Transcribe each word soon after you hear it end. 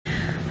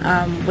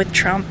with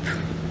Trump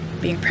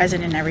being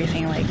president and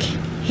everything, like,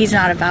 he's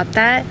not about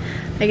that,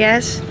 I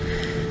guess.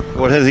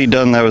 What has he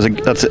done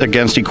that's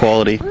against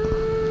equality?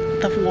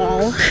 The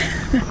wall.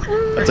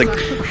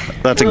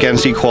 That's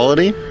against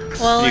equality?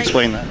 Well, Can you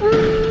explain that?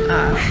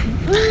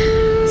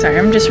 Sorry,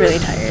 I'm just really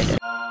tired.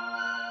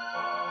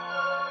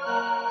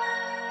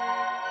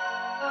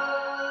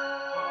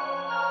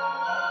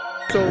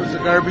 So is the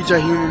garbage a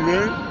human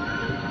being?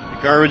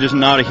 Garbage is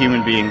not a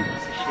human being.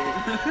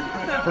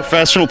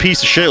 Professional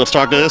piece of shit. Let's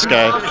talk to this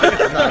guy.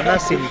 I'm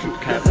not saying you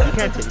can't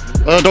take it.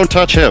 Oh, don't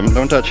touch him.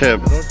 Don't touch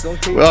him.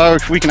 Don't take Well,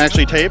 we can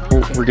actually tape.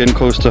 We're getting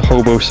close to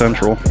Hobo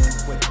Central.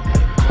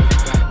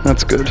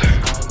 That's good.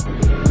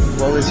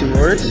 Well, is it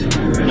yours?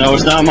 No,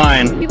 it's not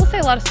mine. People say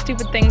a lot of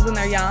stupid things when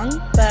they're young,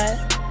 but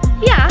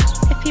yeah,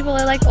 if people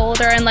are like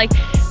older and like,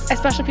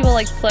 especially people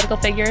like political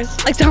figures,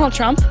 like Donald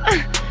Trump.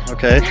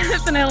 Okay.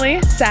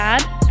 Definitely.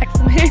 Sad!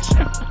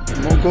 Exclamation.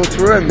 We'll go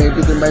through it.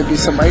 Maybe there might be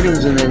some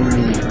items in there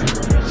you need.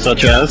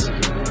 Such as?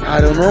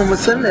 I don't know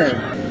what's in there.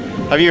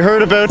 Have you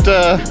heard about,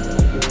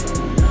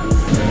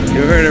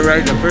 You heard it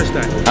right the first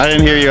time. I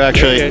didn't hear you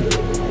actually.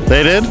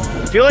 They did?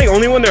 I feel like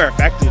only when they're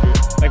affected.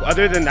 Like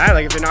other than that,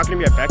 like if they're not going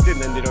to be affected,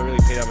 then they don't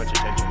really pay that much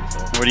attention. So.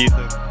 What do you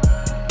think?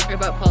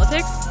 About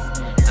politics?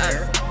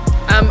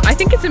 I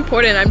think it's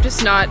important. I'm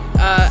just not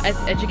as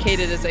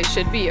educated as I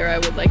should be or I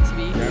would like to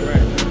be. Yeah,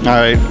 right.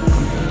 Alright.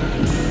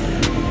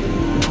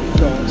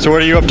 So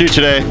what are you up to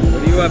today?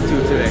 What are you up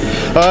to today?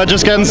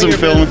 Just getting some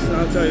film.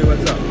 I'll tell you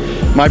what's up.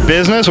 My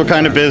business? What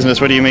kind of business?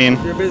 What do you mean?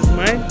 Your business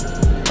mine?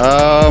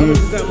 How much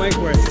is that mic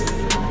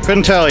worth?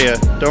 Couldn't tell you.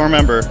 Don't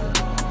remember.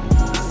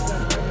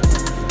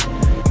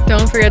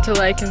 Don't forget to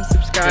like and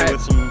subscribe.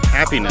 With some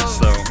happiness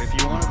though. If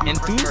you want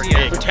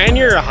Enthusiasm.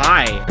 10-year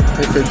high.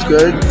 If it's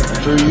good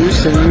for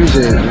use, then use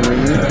it. You know what I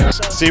mean?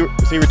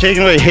 See, we're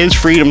taking away his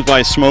freedoms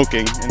by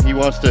smoking, and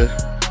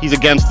he's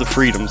against the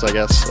freedoms, I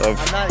guess, of...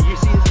 I'm not, you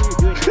see this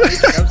what you're doing, you're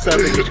making up stuff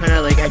and you're trying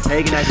to like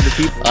antagonize the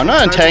people. I'm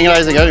not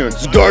antagonizing anyone,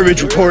 it's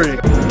garbage reporting.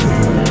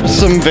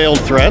 Some veiled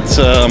threats,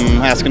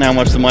 asking how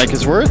much the mic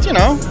is worth, you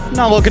know,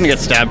 not looking to get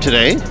stabbed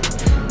today.